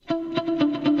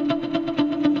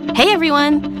Hey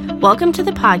everyone! Welcome to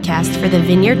the podcast for the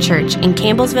Vineyard Church in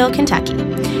Campbellsville, Kentucky.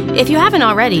 If you haven't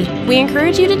already, we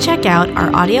encourage you to check out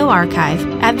our audio archive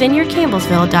at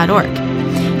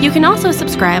vineyardcampbellsville.org. You can also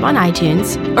subscribe on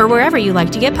iTunes or wherever you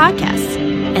like to get podcasts.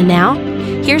 And now,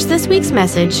 here's this week's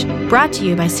message brought to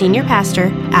you by Senior Pastor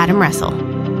Adam Russell.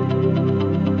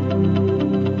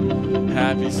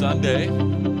 Happy Sunday.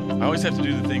 I always have to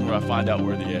do the thing where I find out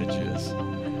where the edge is.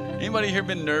 Anybody here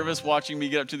been nervous watching me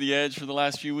get up to the edge for the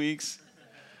last few weeks?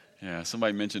 Yeah,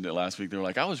 somebody mentioned it last week. They were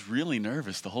like, I was really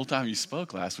nervous the whole time you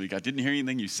spoke last week. I didn't hear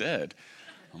anything you said.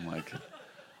 I'm like,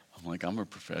 I'm a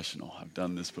professional. I've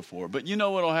done this before. But you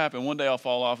know what'll happen. One day I'll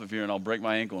fall off of here and I'll break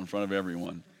my ankle in front of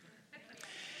everyone.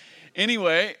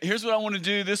 Anyway, here's what I want to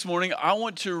do this morning. I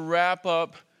want to wrap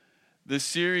up the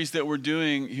series that we're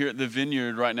doing here at the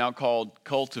Vineyard right now called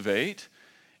Cultivate.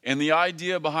 And the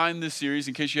idea behind this series,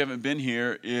 in case you haven't been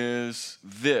here, is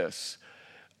this.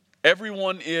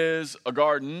 Everyone is a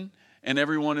garden and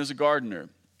everyone is a gardener,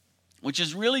 which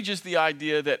is really just the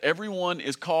idea that everyone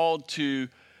is called to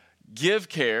give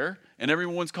care and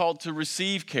everyone's called to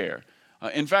receive care.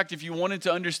 In fact, if you wanted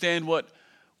to understand what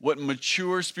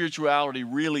mature spirituality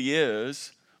really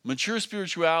is, mature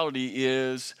spirituality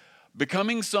is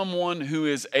becoming someone who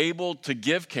is able to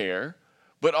give care,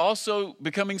 but also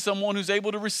becoming someone who's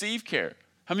able to receive care.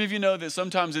 How many of you know that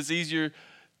sometimes it's easier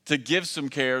to give some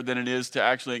care than it is to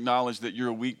actually acknowledge that you're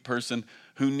a weak person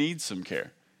who needs some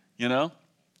care? You know?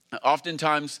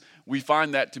 Oftentimes we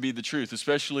find that to be the truth,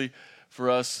 especially for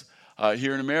us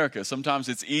here in America. Sometimes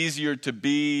it's easier to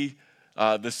be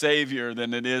the savior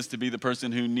than it is to be the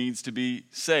person who needs to be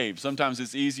saved. Sometimes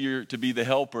it's easier to be the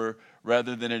helper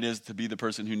rather than it is to be the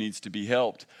person who needs to be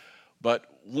helped. But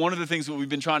one of the things that we've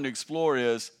been trying to explore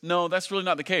is, no, that's really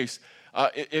not the case.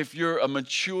 If you're a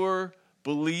mature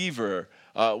believer,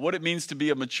 what it means to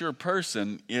be a mature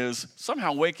person is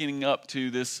somehow waking up to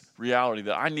this reality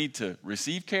that I need to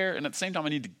receive care and at the same time I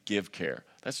need to give care.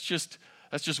 That's just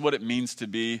what it means to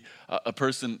be a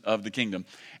person of the kingdom.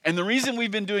 And the reason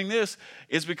we've been doing this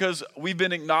is because we've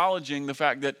been acknowledging the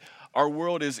fact that our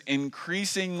world is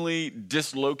increasingly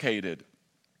dislocated.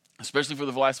 Especially for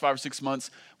the last 5 or 6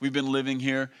 months, we've been living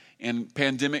here in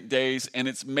pandemic days, and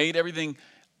it's made everything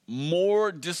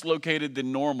more dislocated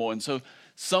than normal. And so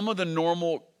some of the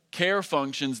normal care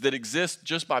functions that exist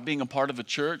just by being a part of a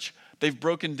church, they've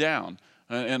broken down.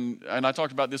 And I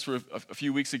talked about this for a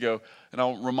few weeks ago, and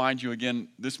I'll remind you again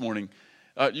this morning.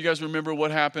 You guys remember what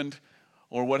happened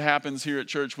or what happens here at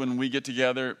church when we get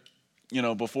together,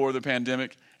 before the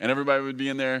pandemic, and everybody would be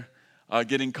in there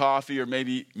getting coffee or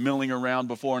maybe milling around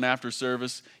before and after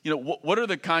service. What are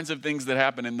the kinds of things that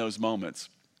happen in those moments?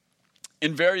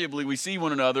 Invariably, we see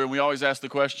one another and we always ask the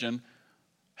question,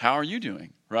 how are you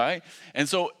doing, right? And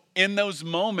so in those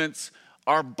moments,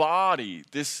 our body,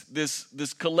 this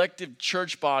collective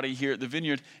church body here at the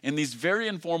Vineyard, in these very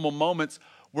informal moments,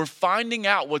 we're finding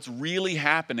out what's really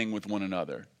happening with one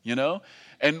another,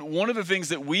 And one of the things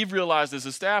that we've realized as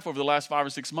a staff over the last 5 or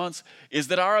 6 months is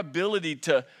that our ability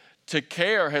to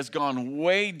care has gone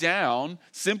way down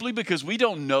simply because we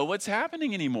don't know what's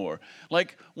happening anymore.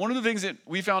 Like one of the things that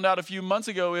we found out a few months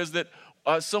ago is that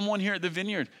someone here at the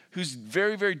Vineyard who's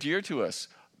very, very dear to us,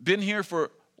 been here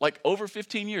for like over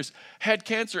 15 years, had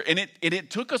cancer, and it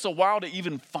took us a while to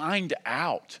even find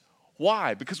out.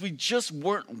 Why? Because we just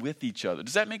weren't with each other.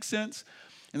 Does that make sense?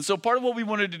 And so part of what we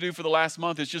wanted to do for the last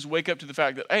month is just wake up to the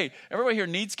fact that, hey, everybody here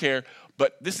needs care,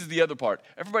 but this is the other part.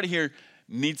 Everybody here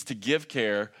needs to give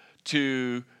care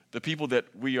to the people that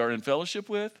we are in fellowship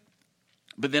with,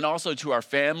 but then also to our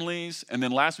families. And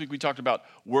then last week we talked about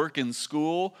work and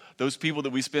school, those people that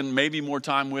we spend maybe more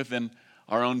time with than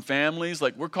our own families.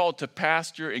 Like we're called to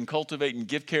pastor and cultivate and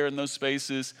give care in those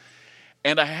spaces.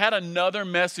 And I had another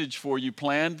message for you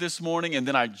planned this morning, and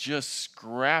then I just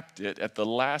scrapped it at the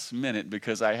last minute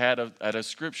because I had a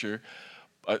scripture,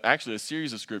 actually a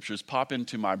series of scriptures pop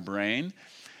into my brain.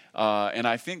 And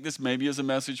I think this maybe is a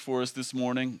message for us this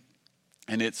morning.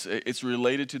 And it's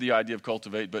related to the idea of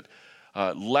cultivate, but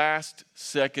last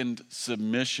second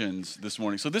submissions this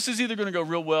morning. So this is either going to go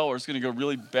real well or it's going to go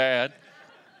really bad.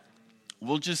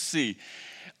 We'll just see.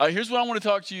 Here's what I want to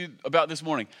talk to you about this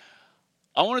morning.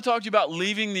 I want to talk to you about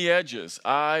leaving the edges.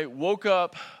 I woke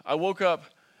up, I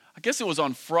guess it was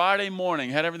on Friday morning,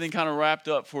 had everything kind of wrapped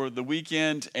up for the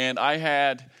weekend, and I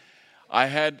had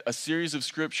a series of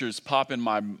scriptures pop in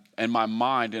my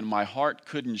mind, and my heart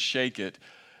couldn't shake it.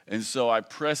 And so I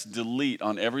pressed delete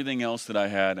on everything else that I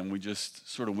had, and we just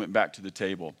sort of went back to the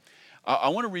table. I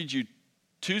want to read you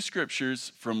 2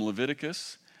 scriptures from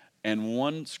Leviticus and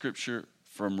 1 scripture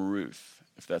from Ruth.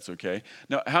 if that's okay.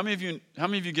 Now, how many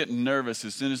of you get nervous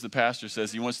as soon as the pastor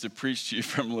says he wants to preach to you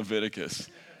from Leviticus?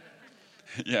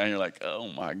 Yeah, and you're like, oh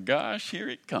my gosh, here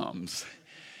it comes.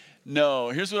 No,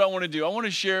 here's what I want to do. I want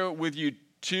to share with you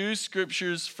 2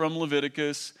 scriptures from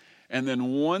Leviticus and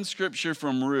then 1 scripture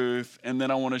from Ruth, and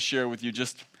then I want to share with you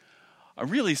just a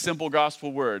really simple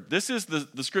gospel word. This is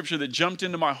the scripture that jumped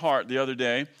into my heart the other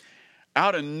day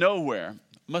out of nowhere.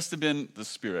 Must have been the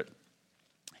Spirit.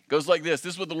 It goes like this.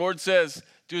 This is what the Lord says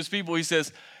to his people. He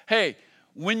says, hey,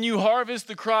 when you harvest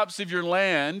the crops of your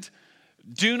land,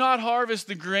 do not harvest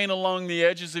the grain along the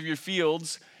edges of your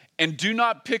fields, and do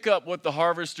not pick up what the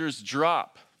harvesters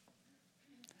drop.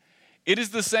 It is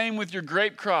the same with your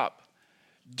grape crop.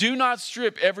 Do not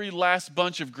strip every last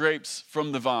bunch of grapes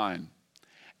from the vine,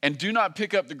 and do not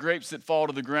pick up the grapes that fall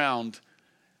to the ground.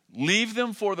 Leave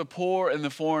them for the poor and the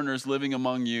foreigners living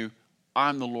among you.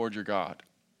 I'm the Lord your God.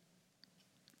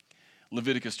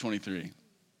 Leviticus 23.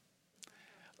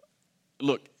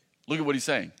 Look at what he's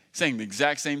saying. He's saying the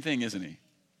exact same thing, isn't he?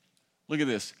 Look at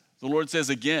this. The Lord says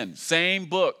again, same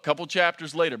book, couple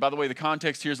chapters later. By the way, the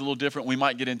context here is a little different. We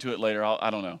might get into it later. I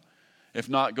don't know. If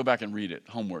not, go back and read it.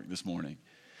 Homework this morning.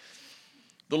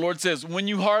 The Lord says, when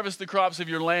you harvest the crops of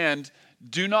your land,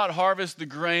 do not harvest the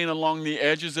grain along the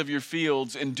edges of your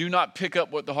fields, and do not pick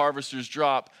up what the harvesters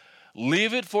drop.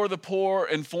 Leave it for the poor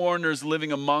and foreigners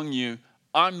living among you.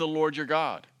 I'm the Lord your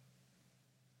God.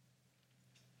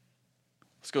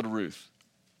 Let's go to Ruth.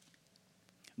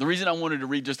 The reason I wanted to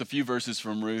read just a few verses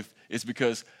from Ruth is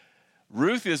because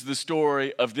Ruth is the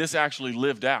story of this actually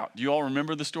lived out. Do you all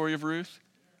remember the story of Ruth?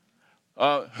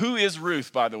 Who is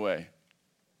Ruth, by the way?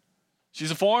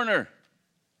 She's a foreigner.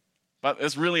 But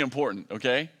that's really important,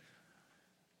 okay?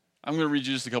 I'm going to read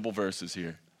you just a couple verses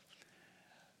here.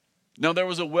 Now, there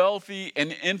was a wealthy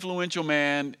and influential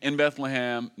man in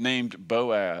Bethlehem named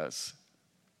Boaz.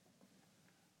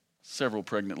 Several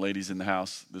pregnant ladies in the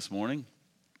house this morning.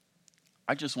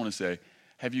 I just want to say,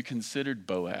 have you considered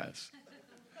Boaz?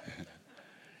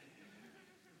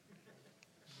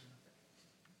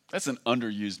 That's an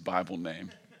underused Bible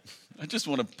name. I just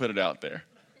want to put it out there.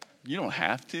 You don't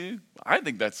have to. I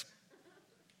think that's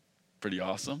pretty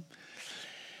awesome.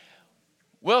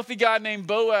 Wealthy guy named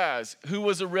Boaz, who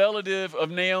was a relative of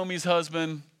Naomi's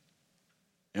husband,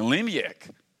 Elimelech.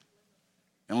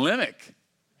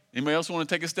 Anybody else want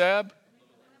to take a stab?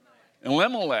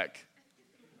 Elimelech.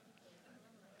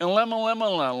 And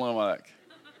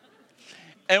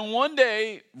one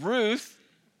day, Ruth,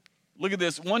 look at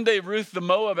this. One day, Ruth the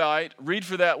Moabite, read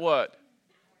for that what?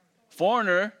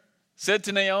 Foreigner, said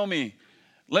to Naomi,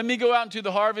 let me go out into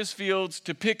the harvest fields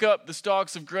to pick up the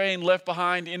stalks of grain left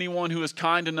behind anyone who is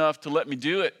kind enough to let me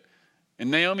do it.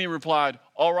 And Naomi replied,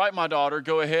 all right, my daughter,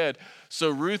 go ahead. So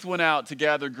Ruth went out to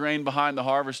gather grain behind the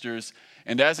harvesters.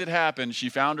 And as it happened, she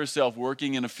found herself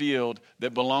working in a field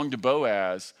that belonged to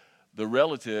Boaz, the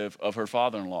relative of her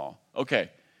father-in-law. Okay,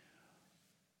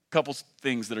 couple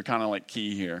things that are kind of like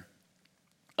key here.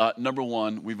 Number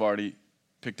one, we've already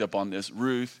picked up on this.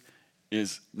 Ruth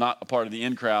is not a part of the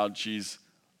in crowd. She's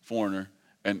foreigner.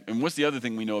 And what's the other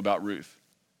thing we know about Ruth?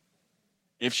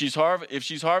 If she's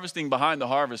harvesting behind the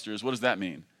harvesters, what does that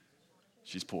mean?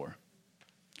 She's poor.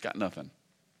 Got nothing.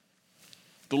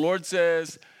 The Lord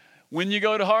says, when you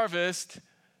go to harvest,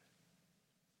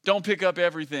 don't pick up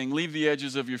everything. Leave the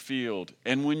edges of your field.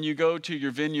 And when you go to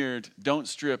your vineyard, don't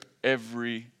strip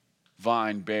every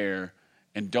vine bare,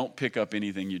 and don't pick up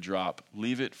anything you drop.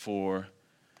 Leave it for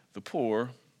the poor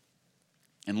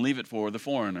and leave it for the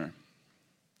foreigner.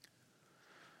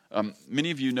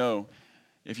 Many of you know,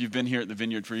 if you've been here at the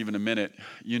vineyard for even a minute,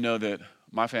 you know that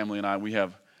my family and I, we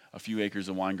have a few acres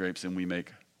of wine grapes and we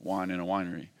make wine in a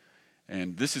winery.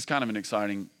 And this is kind of an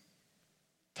exciting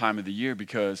time of the year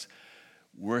because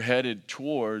we're headed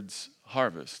towards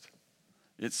harvest.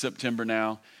 It's September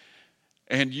now.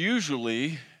 And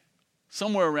usually,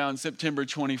 somewhere around September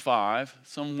 25,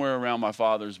 somewhere around my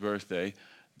father's birthday,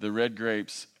 the red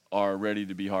grapes are ready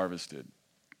to be harvested.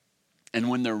 And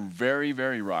when they're very,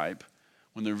 very ripe,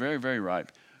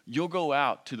 you'll go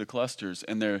out to the clusters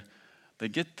and they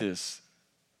get this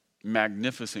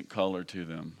magnificent color to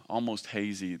them, almost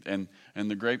hazy. And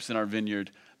the grapes in our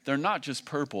vineyard, they're not just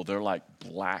purple, they're like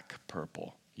black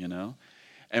purple, you know?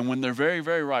 And when they're very,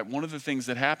 very ripe, one of the things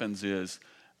that happens is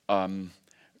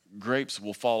grapes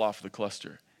will fall off the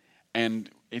cluster. And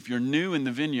if you're new in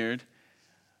the vineyard,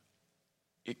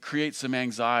 it creates some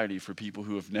anxiety for people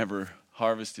who have never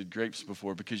harvested grapes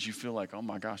before because you feel like, oh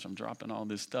my gosh, I'm dropping all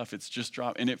this stuff. It's just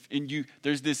dropped. And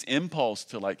there's this impulse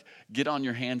to like get on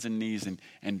your hands and knees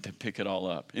and to pick it all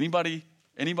up. Anybody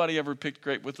Anybody ever picked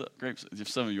grapes? If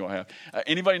some of you all have.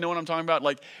 Anybody know what I'm talking about?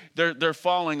 Like they're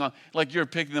falling on, like you're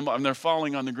picking them up and they're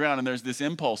falling on the ground, and there's this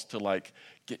impulse to like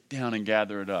get down and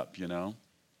gather it up, you know?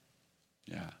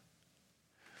 Yeah.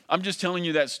 I'm just telling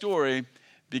you that story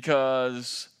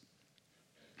because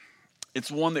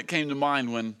it's one that came to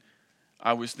mind when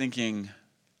I was thinking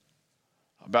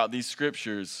about these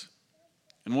scriptures.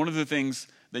 And one of the things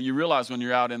that you realize when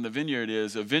you're out in the vineyard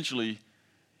is eventually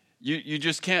you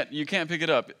just can't pick it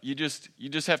up. You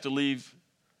just have to leave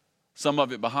some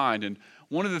of it behind. And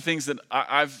one of the things that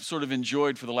I've sort of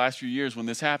enjoyed for the last few years when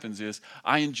this happens is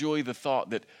I enjoy the thought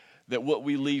that what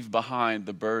we leave behind,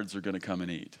 the birds are going to come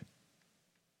and eat.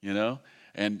 You know?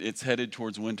 And it's headed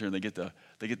towards winter, and they get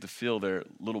to fill their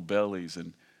little bellies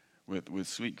and with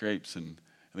sweet grapes, and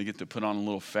they get to put on a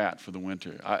little fat for the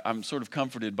winter. I'm sort of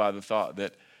comforted by the thought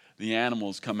that the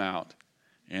animals come out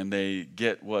and they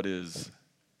get what is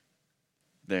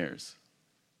theirs.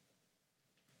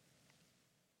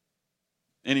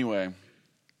 Anyway,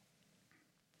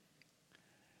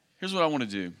 here's what I want to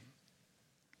do.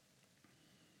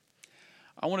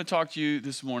 I want to talk to you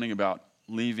this morning about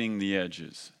leaving the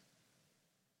edges.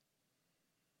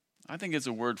 I think it's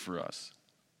a word for us.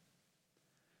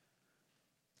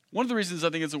 One of the reasons I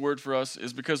think it's a word for us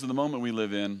is because of the moment we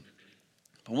live in.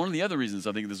 But one of the other reasons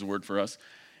I think this is a word for us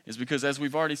is because, as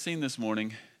we've already seen this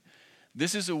morning,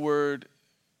 this is a word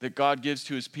that God gives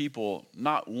to his people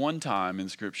not one time in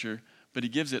Scripture, but he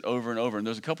gives it over and over. And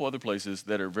there's a couple other places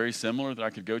that are very similar that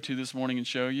I could go to this morning and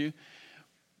show you.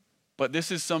 But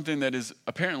this is something that is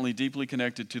apparently deeply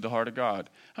connected to the heart of God.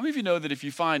 How many of you know that if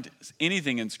you find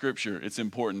anything in Scripture, it's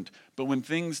important, but when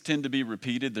things tend to be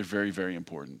repeated, they're very, very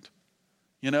important?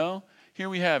 You know, here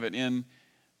we have it in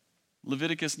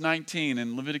Leviticus 19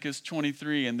 and Leviticus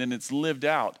 23, and then it's lived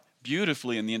out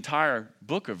beautifully in the entire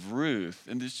book of Ruth.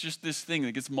 And it's just this thing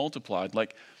that gets multiplied.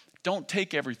 Like, don't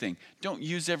take everything. Don't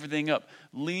use everything up.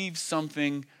 Leave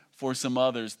something for some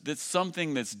others. That's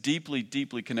something that's deeply,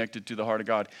 deeply connected to the heart of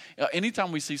God.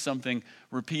 Anytime we see something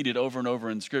repeated over and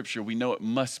over in Scripture, we know it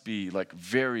must be like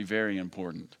very, very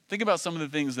important. Think about some of the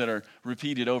things that are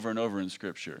repeated over and over in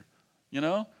Scripture. You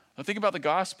know? Think about the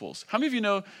Gospels. How many of you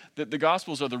know that the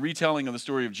Gospels are the retelling of the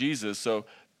story of Jesus? So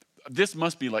this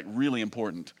must be like really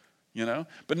important, you know?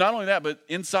 But not only that, but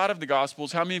inside of the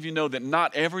Gospels, how many of you know that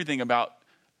not everything about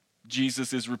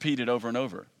Jesus is repeated over and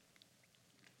over?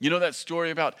 You know that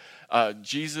story about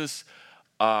Jesus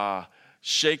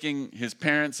shaking his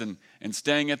parents and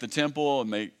staying at the temple,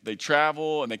 and they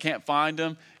travel and they can't find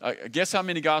him? Guess how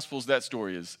many Gospels that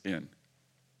story is in?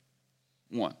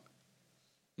 One.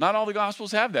 Not all the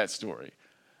Gospels have that story.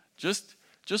 Just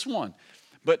one.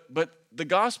 But the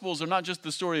Gospels are not just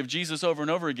the story of Jesus over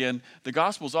and over again. The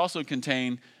Gospels also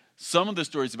contain some of the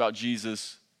stories about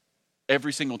Jesus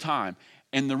every single time.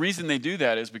 And the reason they do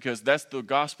that is because that's the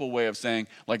gospel way of saying,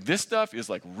 like, this stuff is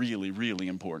like really, really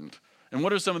important. And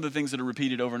what are some of the things that are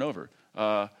repeated over and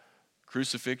over?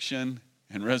 Crucifixion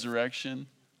and resurrection.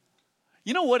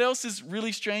 You know what else is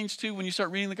really strange too when you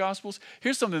start reading the Gospels?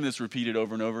 Here's something that's repeated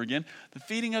over and over again. The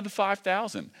feeding of the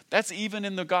 5,000. That's even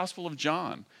in the Gospel of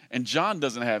John. And John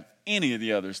doesn't have any of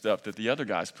the other stuff that the other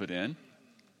guys put in.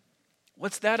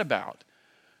 What's that about?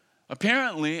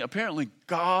 Apparently,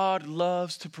 God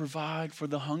loves to provide for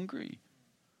the hungry.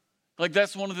 Like,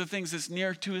 that's one of the things that's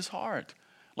near to his heart.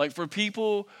 Like, for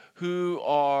people who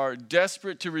are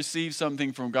desperate to receive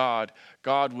something from God,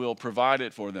 God will provide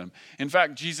it for them. In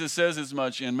fact, Jesus says as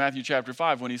much in Matthew chapter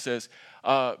 5 when he says,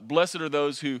 blessed are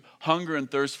those who hunger and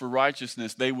thirst for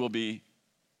righteousness, they will be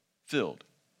filled.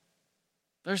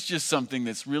 There's just something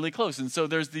that's really close. And so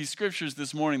there's these scriptures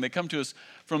this morning that come to us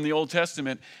from the Old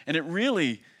Testament, and it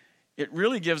really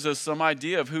gives us some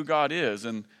idea of who God is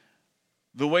and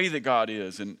the way that God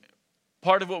is. And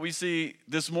part of what we see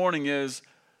this morning is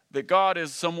that God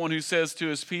is someone who says to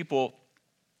his people,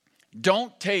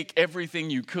 don't take everything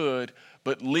you could,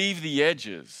 but leave the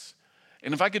edges.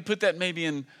 And if I could put that maybe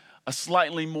in a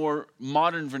slightly more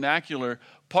modern vernacular,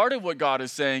 part of what God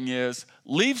is saying is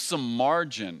leave some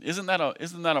margin. Isn't that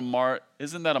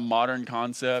a modern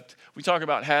concept? We talk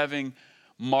about having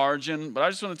margin, but I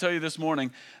just want to tell you this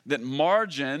morning that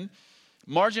margin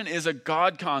is a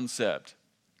God concept.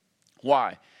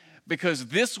 Why? Because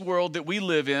this world that we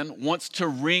live in wants to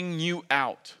wring you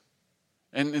out.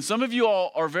 And some of you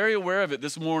all are very aware of it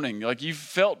this morning. Like, you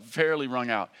felt fairly wrung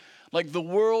out. Like, the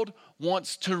world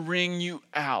wants to wring you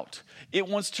out. It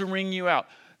wants to wring you out.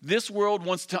 This world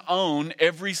wants to own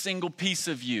every single piece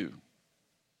of you.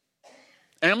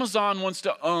 Amazon wants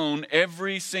to own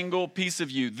every single piece of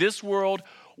you. This world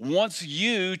wants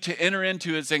you to enter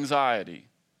into its anxiety.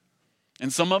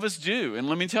 And some of us do. And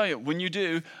let me tell you, when you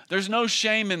do, there's no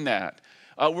shame in that.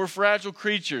 We're fragile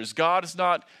creatures. God is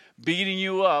not beating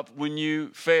you up when you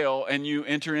fail and you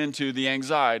enter into the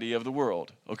anxiety of the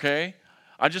world, okay?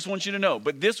 I just want you to know.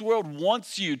 But this world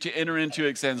wants you to enter into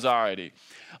its anxiety.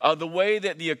 The way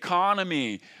that the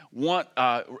economy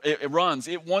runs,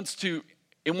 it wants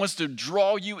to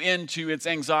draw you into its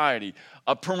anxiety.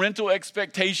 Parental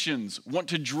expectations want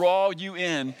to draw you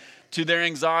in to their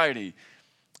anxiety.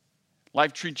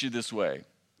 Life treats you this way.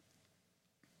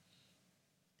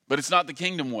 But it's not the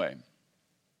kingdom way.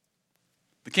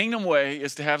 The kingdom way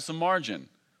is to have some margin.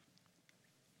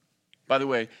 By the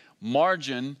way,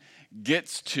 margin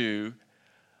gets to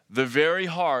the very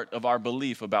heart of our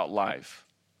belief about life.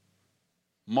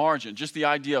 Margin, just the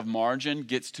idea of margin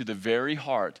gets to the very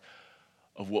heart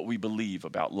of what we believe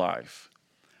about life.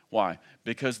 Why?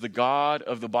 Because the God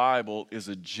of the Bible is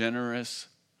a generous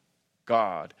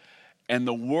God. And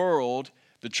the world,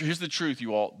 here's the truth,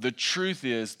 you all. The truth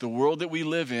is the world that we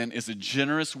live in is a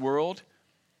generous world,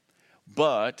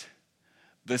 but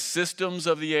the systems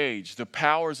of the age, the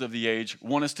powers of the age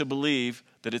want us to believe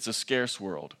that it's a scarce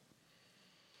world.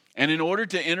 And in order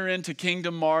to enter into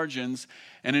kingdom margins,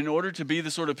 and in order to be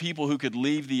the sort of people who could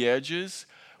leave the edges,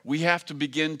 we have to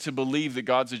begin to believe that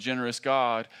God's a generous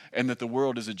God and that the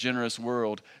world is a generous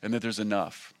world and that there's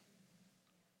enough.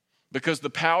 Because the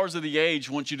powers of the age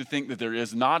want you to think that there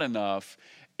is not enough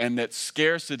and that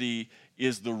scarcity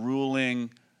is the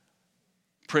ruling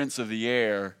prince of the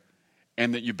air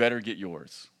and that you better get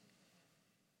yours.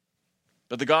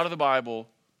 But the God of the Bible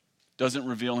doesn't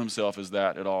reveal himself as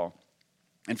that at all.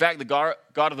 In fact, the God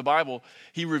of the Bible,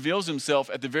 he reveals himself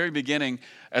at the very beginning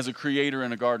as a creator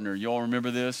and a gardener. You all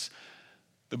remember this?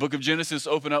 The book of Genesis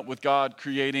opened up with God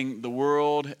creating the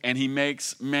world, and he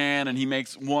makes man and he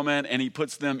makes woman, and he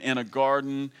puts them in a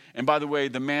garden. And by the way,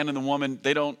 the man and the woman,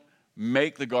 they don't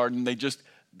make the garden,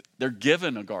 they're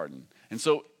given a garden. And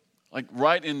so, like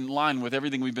right in line with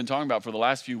everything we've been talking about for the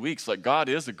last few weeks, like God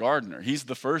is a gardener. He's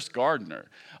the first gardener.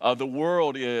 The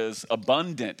world is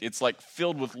abundant. It's like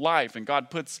filled with life, and God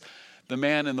puts the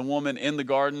man and the woman in the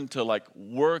garden to like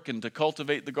work and to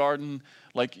cultivate the garden.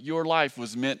 Like your life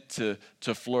was meant to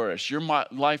flourish. Your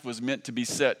life was meant to be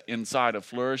set inside of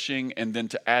flourishing and then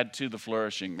to add to the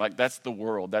flourishing. Like that's the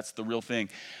world. That's the real thing.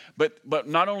 But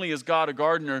not only is God a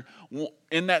gardener,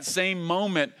 in that same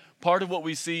moment, part of what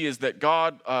we see is that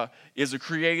God is a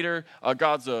creator.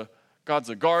 God's a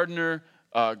gardener.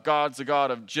 God's a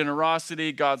God of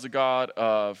generosity. God's a God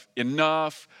of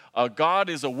enough. God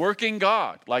is a working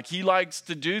God. Like he likes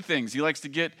to do things. He likes to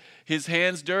get his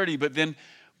hands dirty. But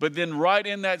then right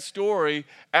in that story,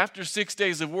 after 6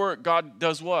 days of work, God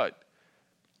does what?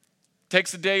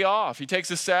 Takes a day off. He takes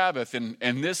a Sabbath.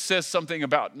 And this says something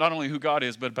about not only who God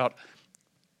is, but about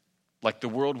like the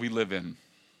world we live in.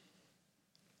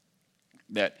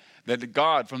 That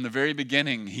God, from the very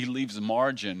beginning, he leaves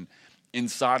margin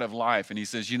inside of life. And he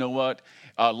says, you know what?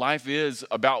 Life is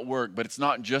about work, but it's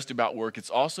not just about work. It's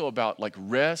also about like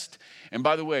rest. And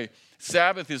by the way,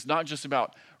 Sabbath is not just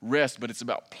about rest, but it's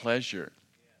about pleasure.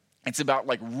 It's about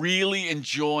like really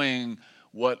enjoying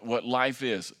what life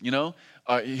is. You know,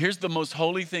 here's the most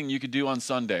holy thing you could do on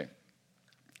Sunday.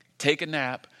 Take a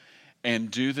nap and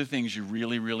do the things you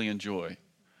really, really enjoy.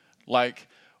 Like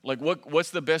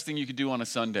what's the best thing you could do on a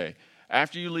Sunday?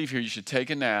 After you leave here, you should take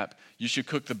a nap. You should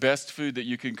cook the best food that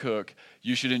you can cook.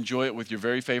 You should enjoy it with your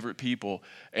very favorite people.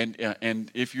 And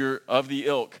if you're of the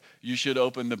ilk, you should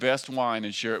open the best wine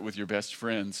and share it with your best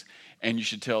friends. And you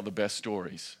should tell the best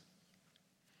stories.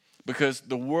 Because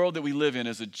the world that we live in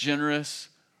is a generous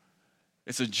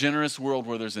world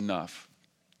where there's enough.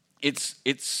 It's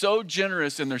so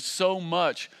generous and there's so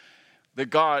much that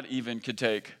God even could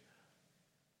take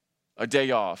a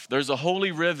day off. There's a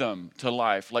holy rhythm to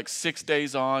life, like 6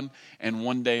 days on and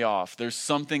 1 day off. There's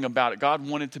something about it. God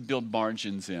wanted to build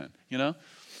margins in, you know?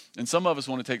 And some of us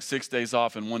want to take 6 days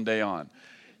off and 1 day on.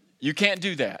 You can't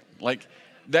do that. Like,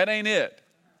 that ain't it.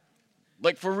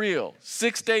 Like, for real,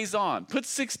 6 days on. Put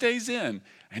 6 days in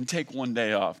and take 1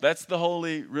 day off. That's the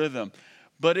holy rhythm.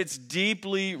 But it's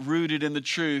deeply rooted in the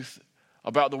truth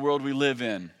about the world we live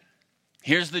in.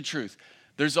 Here's the truth.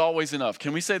 There's always enough.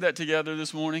 Can we say that together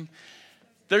this morning?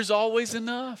 There's always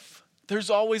enough. There's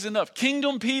always enough.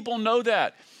 Kingdom people know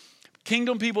that.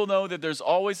 Kingdom people know that there's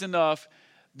always enough.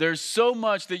 There's so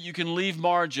much that you can leave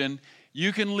margin.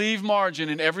 You can leave margin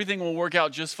and everything will work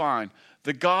out just fine.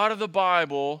 The God of the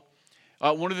Bible,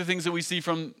 one of the things that we see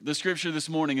from the scripture this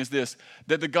morning is this,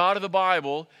 that the God of the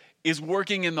Bible is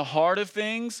working in the heart of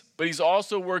things, but he's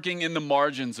also working in the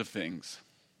margins of things.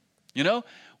 You know,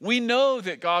 we know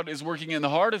that God is working in the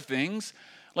heart of things.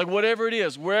 Like whatever it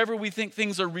is, wherever we think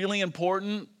things are really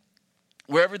important,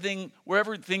 wherever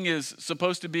everything is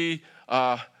supposed to be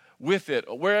with it,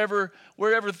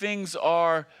 wherever things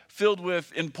are filled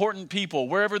with important people,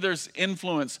 wherever there's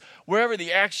influence, wherever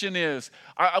the action is,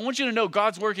 I want you to know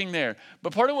God's working there.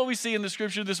 But part of what we see in the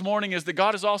scripture this morning is that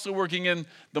God is also working in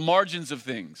the margins of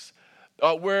things,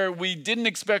 where we didn't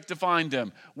expect to find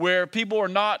him, where people are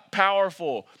not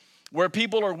powerful, where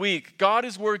people are weak. God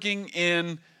is working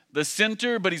in the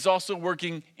center, but he's also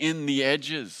working in the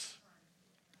edges.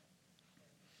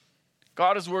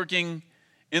 God is working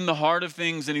in the heart of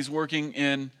things, and he's working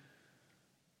in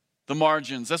the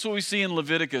margins. That's what we see in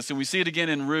Leviticus, and we see it again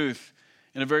in Ruth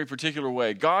in a very particular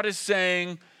way. God is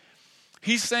saying,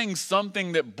 he's saying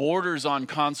something that borders on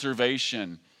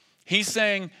conservation. He's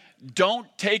saying, don't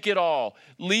take it all.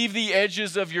 Leave the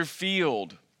edges of your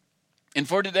field. And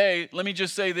for today, let me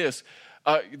just say this.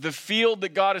 The field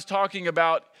that God is talking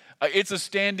about, it's a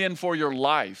stand-in for your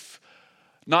life.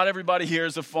 Not everybody here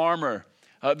is a farmer.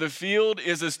 The field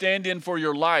is a stand-in for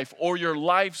your life or your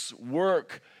life's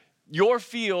work. Your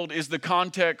field is the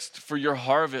context for your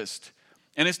harvest.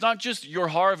 And it's not just your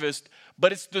harvest,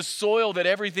 but it's the soil that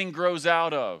everything grows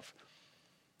out of.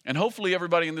 And hopefully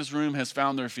everybody in this room has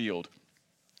found their field.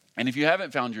 And if you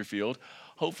haven't found your field,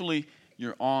 hopefully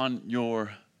you're on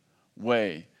your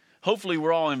way. Hopefully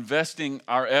we're all investing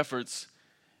our efforts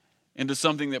into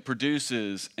something that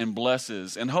produces and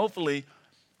blesses. And hopefully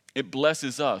it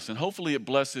blesses us, and hopefully it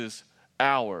blesses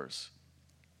ours.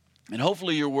 And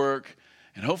hopefully your work,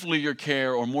 and hopefully your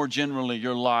care, or more generally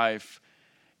your life,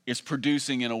 is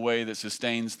producing in a way that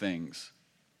sustains things.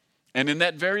 And in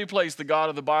that very place, the God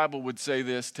of the Bible would say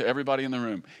this to everybody in the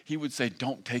room. He would say,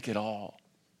 don't take it all.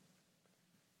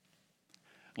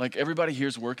 Like everybody here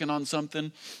is working on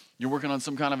something. You're working on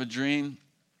some kind of a dream.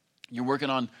 You're working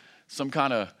on some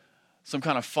kind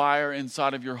of fire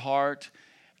inside of your heart.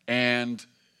 And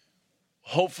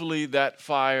hopefully that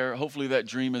fire, hopefully that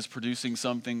dream is producing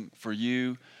something for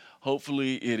you.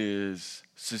 Hopefully it is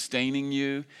sustaining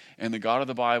you. And the God of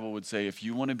the Bible would say, if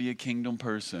you want to be a kingdom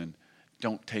person,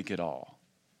 don't take it all.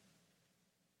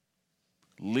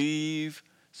 Leave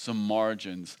some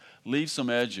margins. Leave some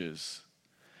edges.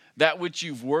 That which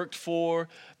you've worked for,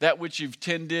 that which you've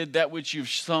tended, that which you've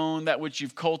sown, that which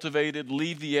you've cultivated,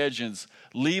 leave the edges.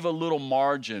 Leave a little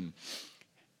margin.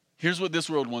 Here's what this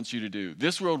world wants you to do.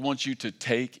 This world wants you to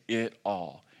take it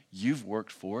all. You've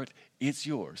worked for it. It's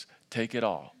yours. Take it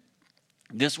all.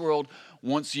 This world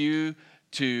wants you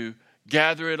to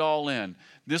gather it all in.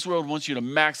 This world wants you to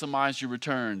maximize your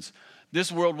returns.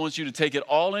 This world wants you to take it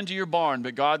all into your barn,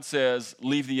 but God says,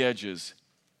 leave the edges.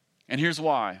 And here's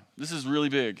why. This is really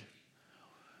big.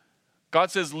 God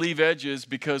says leave edges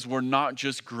because we're not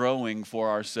just growing for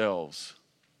ourselves.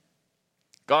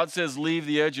 God says leave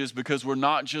the edges because we're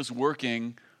not just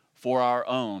working for our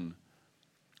own.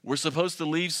 We're supposed to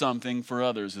leave something for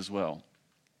others as well.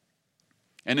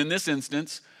 And in this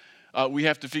instance, we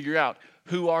have to figure out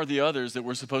who are the others that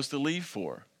we're supposed to leave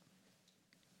for.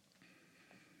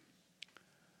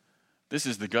 This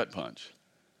is the gut punch.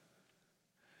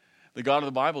 The God of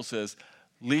the Bible says,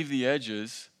 leave the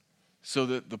edges so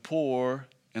that the poor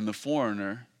and the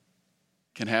foreigner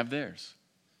can have theirs.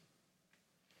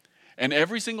 And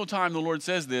every single time the Lord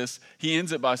says this, he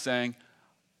ends it by saying,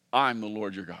 I'm the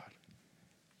Lord your God.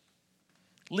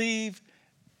 Leave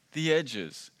the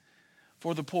edges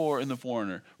for the poor and the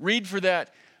foreigner. Read for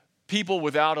that people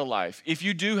without a life. If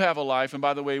you do have a life, and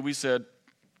by the way, we said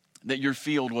that your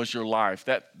field was your life,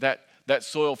 that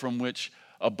soil from which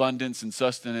abundance and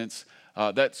sustenance,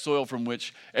 that soil from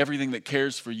which everything that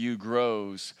cares for you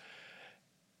grows.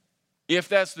 If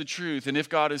that's the truth, and if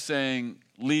God is saying,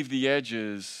 leave the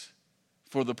edges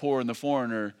for the poor and the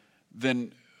foreigner,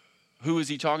 then who is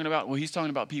he talking about? Well, he's talking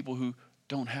about people who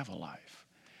don't have a life.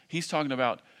 He's talking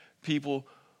about people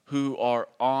who are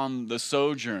on the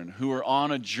sojourn, who are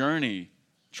on a journey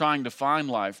trying to find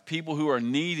life, people who are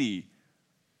needy,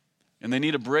 and they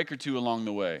need a break or two along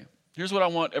the way. Here's what I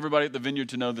want everybody at the Vineyard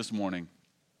to know this morning.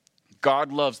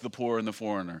 God loves the poor and the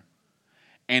foreigner,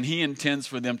 and he intends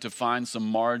for them to find some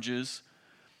marges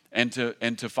and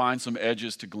to find some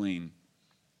edges to glean.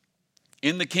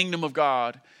 In the kingdom of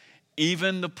God,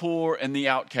 even the poor and the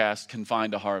outcast can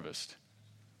find a harvest.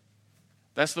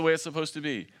 That's the way it's supposed to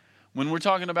be. When we're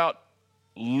talking about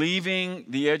leaving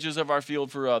the edges of our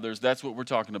field for others, that's what we're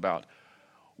talking about.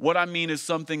 What I mean is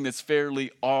something that's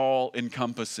fairly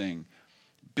all-encompassing.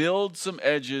 Build some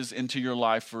edges into your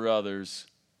life for others.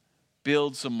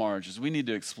 Build some margins. We need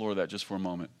to explore that just for a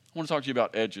moment. I want to talk to you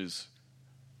about edges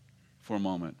for a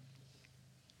moment.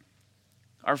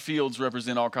 Our fields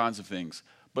represent all kinds of things.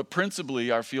 But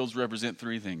principally, our fields represent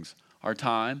three things: our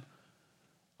time,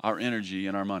 our energy,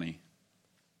 and our money.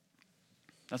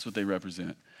 That's what they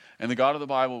represent. And the God of the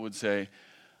Bible would say,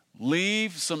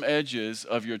 leave some edges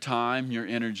of your time, your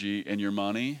energy, and your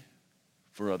money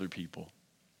for other people.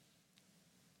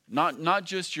 Not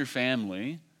just your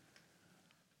family,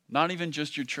 not even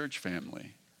just your church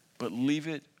family, but leave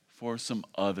it for some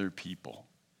other people.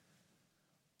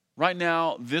 Right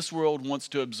now, this world wants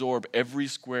to absorb every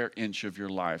square inch of your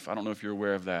life. I don't know if you're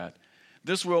aware of that.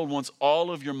 This world wants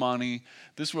all of your money.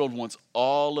 This world wants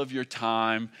all of your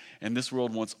time. And this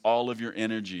world wants all of your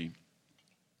energy.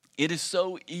 It is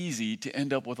so easy to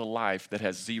end up with a life that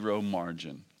has zero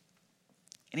margin.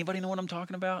 Anybody know what I'm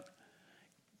talking about?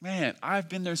 Man, I've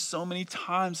been there so many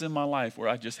times in my life where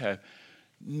I just have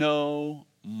no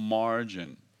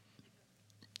margin,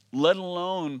 let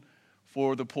alone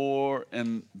for the poor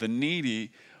and the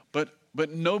needy,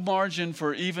 but no margin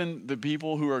for even the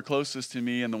people who are closest to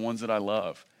me and the ones that I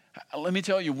love. Let me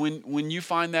tell you, when you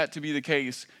find that to be the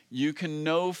case, you can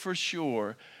know for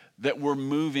sure that we're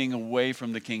moving away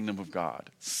from the kingdom of God.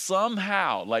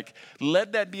 Somehow,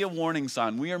 let that be a warning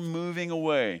sign. We are moving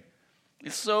away.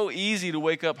 It's so easy to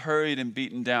wake up hurried and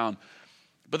beaten down.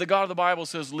 But the God of the Bible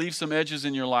says, leave some edges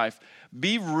in your life.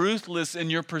 Be ruthless in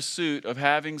your pursuit of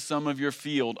having some of your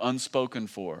field unspoken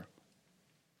for.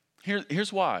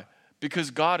 Here's why.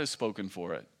 Because God has spoken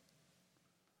for it.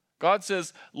 God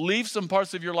says, leave some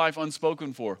parts of your life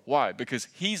unspoken for. Why? Because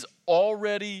He's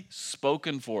already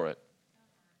spoken for it.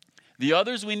 The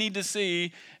others we need to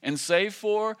see and save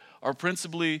for are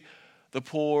principally the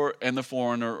poor and the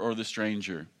foreigner or the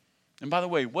stranger. And by the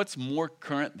way, what's more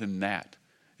current than that?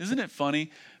 Isn't it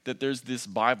funny that there's this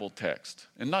Bible text,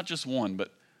 and not just one,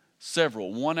 but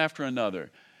several, one after another,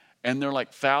 and they're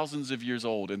like thousands of years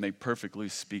old, and they perfectly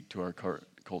speak to our current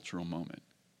cultural moment.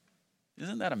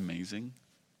 Isn't that amazing?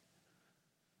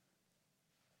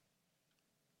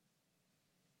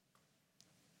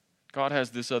 God has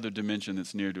this other dimension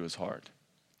that's near to His heart.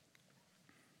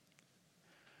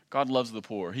 God loves the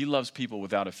poor. He loves people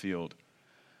without a field.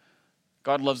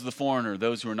 God loves the foreigner,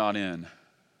 those who are not in.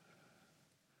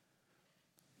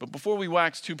 But before we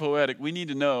wax too poetic, we need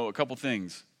to know a couple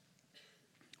things.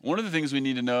 One of the things we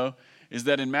need to know is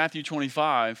that in Matthew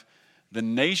 25, the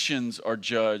nations are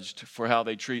judged for how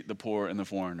they treat the poor and the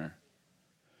foreigner.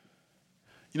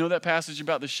 You know that passage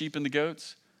about the sheep and the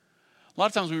goats? A lot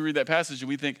of times we read that passage and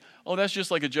we think, oh, that's just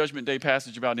like a Judgment Day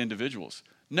passage about individuals.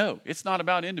 No, it's not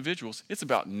about individuals. It's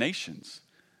about nations.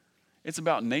 It's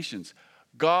about nations.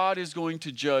 God is going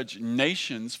to judge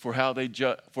nations for how they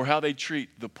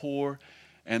treat the poor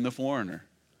and the foreigner.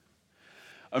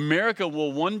 America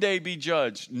will one day be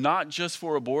judged not just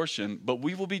for abortion, but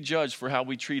we will be judged for how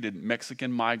we treated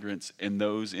Mexican migrants and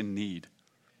those in need.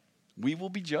 We will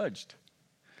be judged.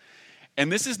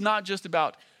 And this is not just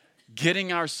about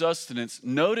getting our sustenance.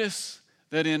 Notice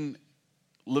that in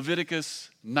Leviticus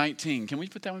 19, can we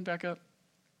put that one back up?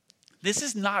 This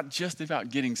is not just about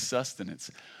getting sustenance.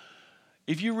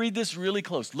 If you read this really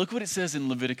close, look what it says in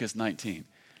Leviticus 19. It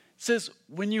says,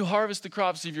 when you harvest the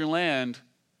crops of your land,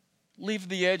 leave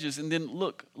the edges. And then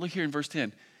look here in verse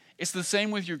 10. It's the same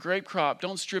with your grape crop.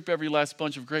 Don't strip every last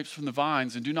bunch of grapes from the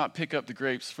vines, and do not pick up the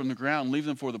grapes from the ground. Leave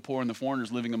them for the poor and the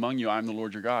foreigners living among you. I am the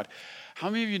Lord your God. How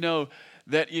many of you know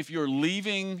that if you're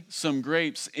leaving some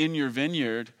grapes in your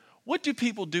vineyard, what do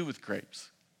people do with grapes?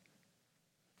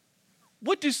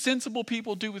 What do sensible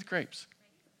people do with grapes?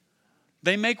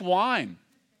 They make wine.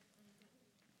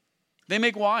 They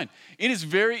make wine. It is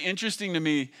very interesting to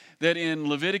me that in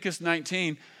Leviticus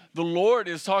 19, the Lord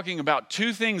is talking about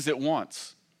two things at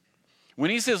once.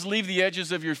 When He says, leave the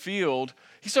edges of your field,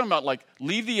 He's talking about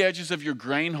leave the edges of your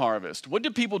grain harvest. What do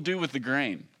people do with the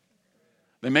grain?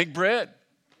 They make bread.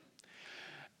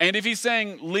 And if He's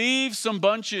saying, leave some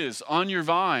bunches on your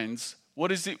vines,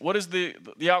 what is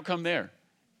the outcome there?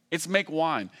 It's make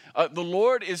wine. The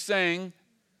Lord is saying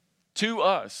to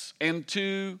us and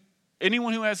to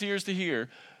anyone who has ears to hear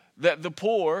that the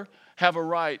poor have a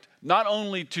right not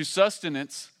only to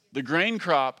sustenance, the grain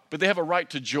crop, but they have a right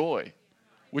to joy,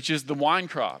 which is the wine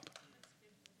crop.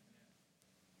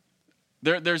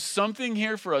 There's something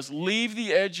here for us. Leave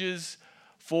the edges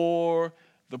for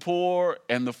the poor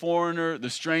and the foreigner, the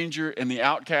stranger and the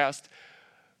outcast.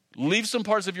 Leave some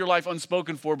parts of your life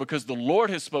unspoken for because the Lord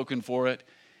has spoken for it.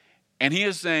 And He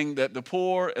is saying that the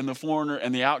poor and the foreigner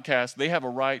and the outcast, they have a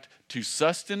right to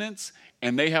sustenance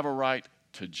and they have a right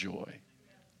to joy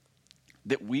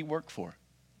that we work for.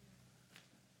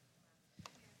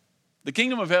 The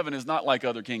kingdom of heaven is not like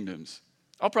other kingdoms.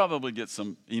 I'll probably get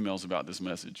some emails about this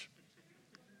message.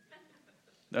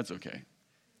 That's okay.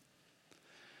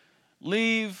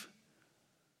 leave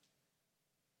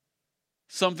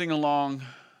something along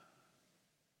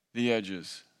the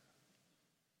edges.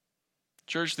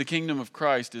 Church, the kingdom of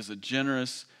Christ is a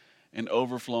generous and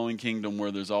overflowing kingdom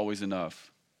where there's always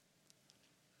enough.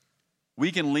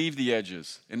 We can leave the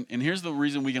edges. And here's the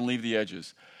reason we can leave the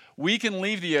edges. We can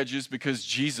leave the edges because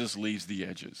Jesus leaves the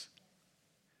edges.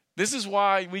 This is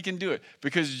why we can do it,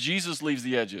 because Jesus leaves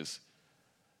the edges.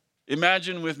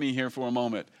 Imagine with me here for a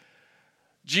moment.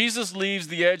 Jesus leaves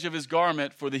the edge of his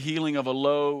garment for the healing of a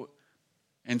low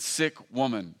and sick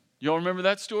woman. Y'all remember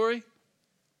that story?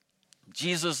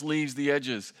 Jesus leaves the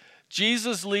edges.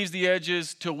 Jesus leaves the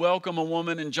edges to welcome a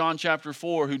woman in John chapter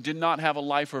 4 who did not have a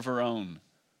life of her own.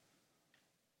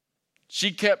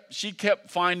 She kept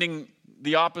finding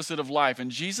the opposite of life.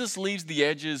 And Jesus leaves the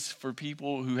edges for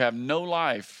people who have no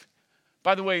life.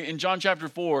 By the way, in John chapter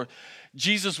 4,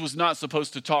 Jesus was not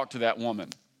supposed to talk to that woman.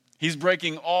 He's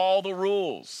breaking all the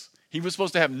rules. He was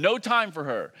supposed to have no time for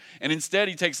her. And instead,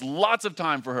 he takes lots of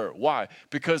time for her. Why?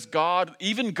 Because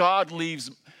even God leaves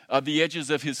the edges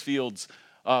of his fields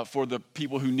for the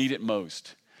people who need it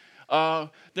most.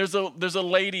 There's a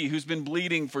lady who's been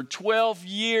bleeding for 12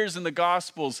 years in the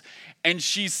Gospels, and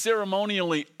she's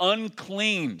ceremonially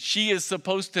unclean. She is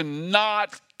supposed to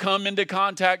not come into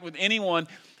contact with anyone,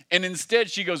 and instead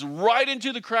she goes right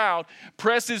into the crowd,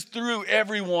 presses through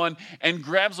everyone, and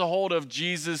grabs a hold of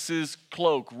Jesus'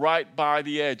 cloak right by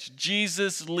the edge.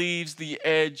 Jesus leaves the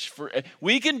edge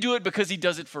we can do it because he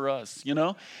does it for us, you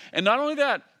know? And not only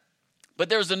that, but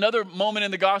there's another moment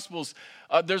in the Gospels.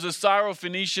 There's a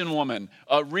Syrophoenician woman.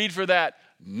 Read for that.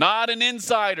 Not an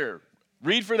insider.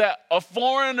 Read for that. A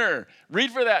foreigner.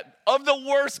 Read for that. Of the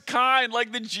worst kind.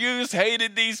 Like the Jews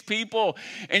hated these people.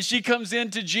 And she comes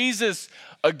into Jesus.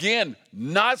 Again,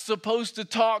 not supposed to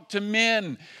talk to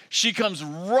men. She comes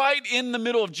right in the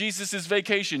middle of Jesus'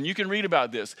 vacation. You can read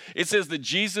about this. It says that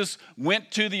Jesus went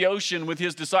to the ocean with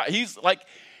his disciples.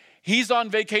 He's on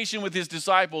vacation with his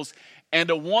disciples. And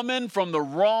a woman from the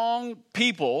wrong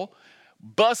people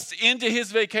busts into his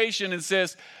vacation and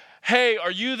says, "Hey,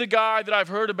 are you the guy that I've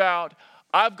heard about?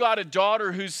 I've got a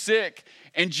daughter who's sick."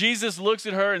 And Jesus looks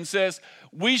at her and says,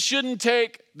 "We shouldn't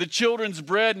take the children's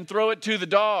bread and throw it to the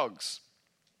dogs."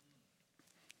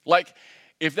 Like,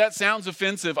 if that sounds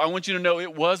offensive, I want you to know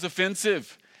it was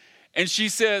offensive. And she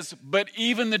says, "But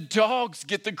even the dogs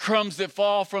get the crumbs that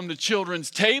fall from the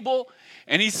children's table."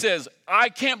 And he says, "I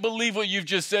can't believe what you've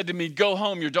just said to me. Go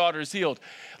home, your daughter is healed."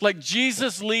 Like,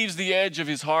 Jesus leaves the edge of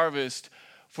his harvest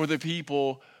for the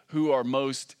people who are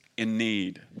most in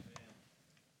need.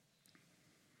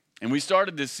 And we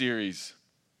started this series.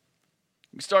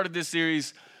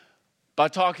 By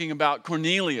talking about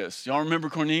Cornelius. Y'all remember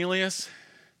Cornelius?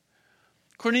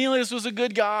 Cornelius was a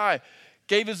good guy.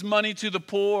 Gave his money to the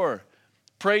poor.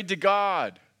 Prayed to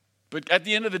God. But at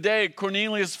the end of the day,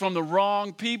 Cornelius from the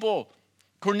wrong people.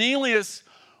 Cornelius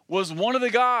was one of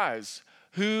the guys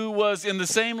who was in the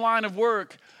same line of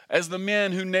work as the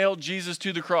men who nailed Jesus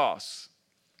to the cross.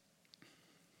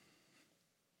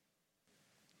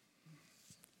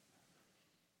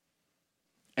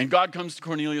 And God comes to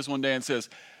Cornelius one day and says,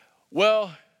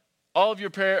 "Well, all of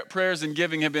your prayers and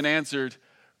giving have been answered.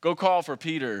 Go call for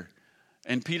Peter."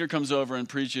 And Peter comes over and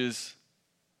preaches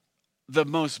the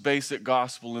most basic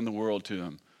gospel in the world to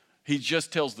him. He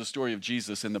just tells the story of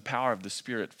Jesus, and the power of the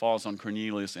Spirit falls on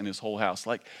Cornelius and his whole house.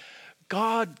 Like,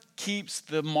 God keeps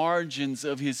the margins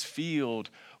of his field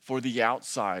for the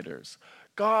outsiders.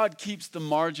 God keeps the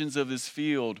margins of his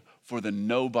field for the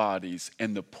nobodies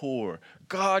and the poor.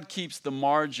 God keeps the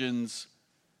margins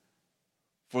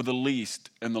for the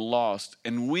least and the lost.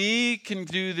 And we can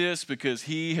do this because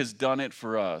he has done it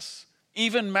for us.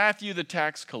 Even Matthew the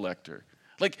tax collector.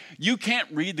 Like, you can't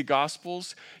read the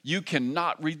Gospels. You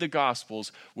cannot read the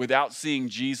Gospels without seeing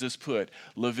Jesus put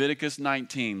Leviticus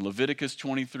 19, Leviticus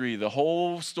 23, the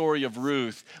whole story of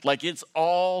Ruth. Like, it's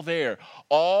all there.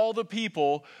 All the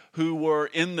people who were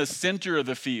in the center of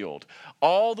the field,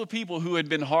 all the people who had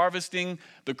been harvesting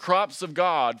the crops of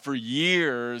God for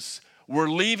years were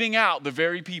leaving out the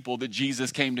very people that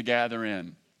Jesus came to gather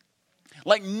in.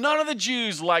 Like, none of the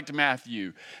Jews liked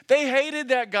Matthew. They hated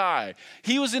that guy.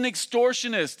 He was an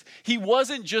extortionist. He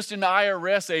wasn't just an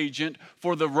IRS agent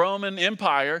for the Roman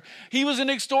Empire. He was an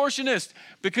extortionist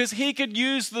because he could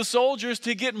use the soldiers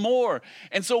to get more.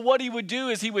 And so what he would do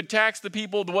is he would tax the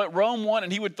people what Rome wanted,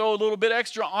 and he would throw a little bit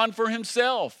extra on for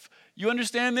himself. You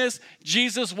understand this?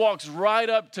 Jesus walks right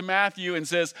up to Matthew and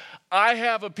says, "I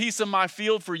have a piece of my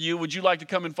field for you. Would you like to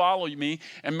come and follow me?"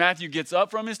 And Matthew gets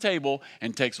up from his table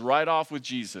and takes right off with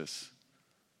Jesus.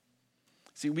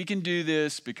 See, we can do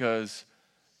this because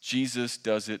Jesus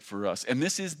does it for us. And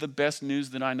this is the best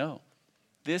news that I know.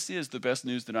 This is the best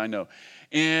news that I know.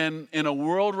 In a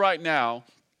world right now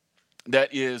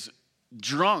that is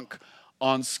drunk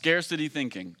on scarcity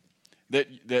thinking,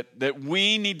 that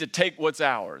we need to take what's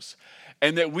ours,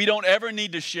 and that we don't ever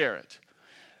need to share it,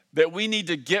 that we need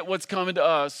to get what's coming to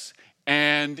us,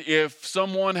 and if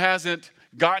someone hasn't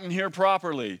gotten here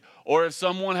properly, or if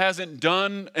someone hasn't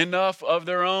done enough of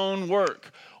their own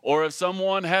work, or if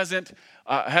someone hasn't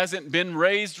been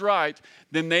raised right,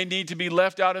 then they need to be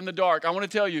left out in the dark. I want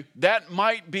to tell you, that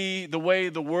might be the way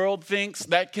the world thinks.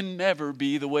 That can never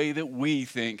be the way that we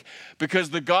think. Because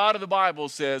the God of the Bible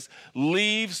says,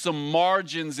 leave some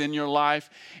margins in your life,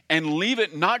 and leave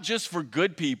it not just for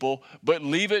good people, but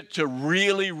leave it to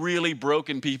really, really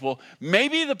broken people.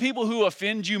 Maybe the people who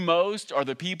offend you most are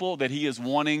the people that he is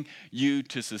wanting you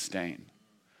to sustain.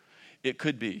 It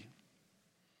could be.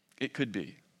 It could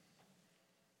be.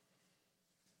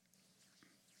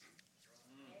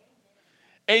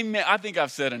 Amen. I think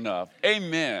I've said enough.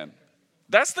 Amen.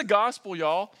 That's the gospel,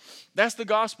 y'all. That's the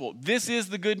gospel. This is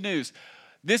the good news.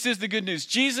 This is the good news.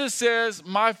 Jesus says,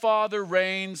 my Father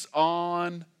reigns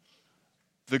on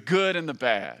the good and the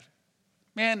bad.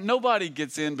 Man, nobody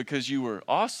gets in because you were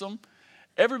awesome.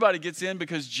 Everybody gets in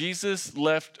because Jesus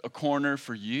left a corner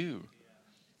for you.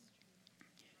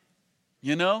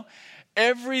 You know,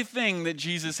 everything that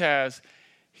Jesus has,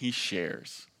 he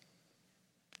shares.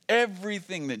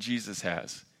 Everything that Jesus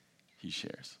has, he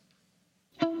shares.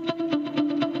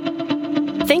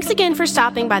 Thanks again for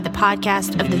stopping by the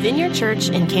podcast of the Vineyard Church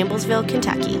in Campbellsville,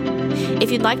 Kentucky. If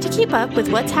you'd like to keep up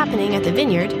with what's happening at the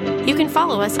Vineyard, you can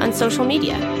follow us on social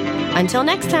media. Until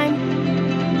next time.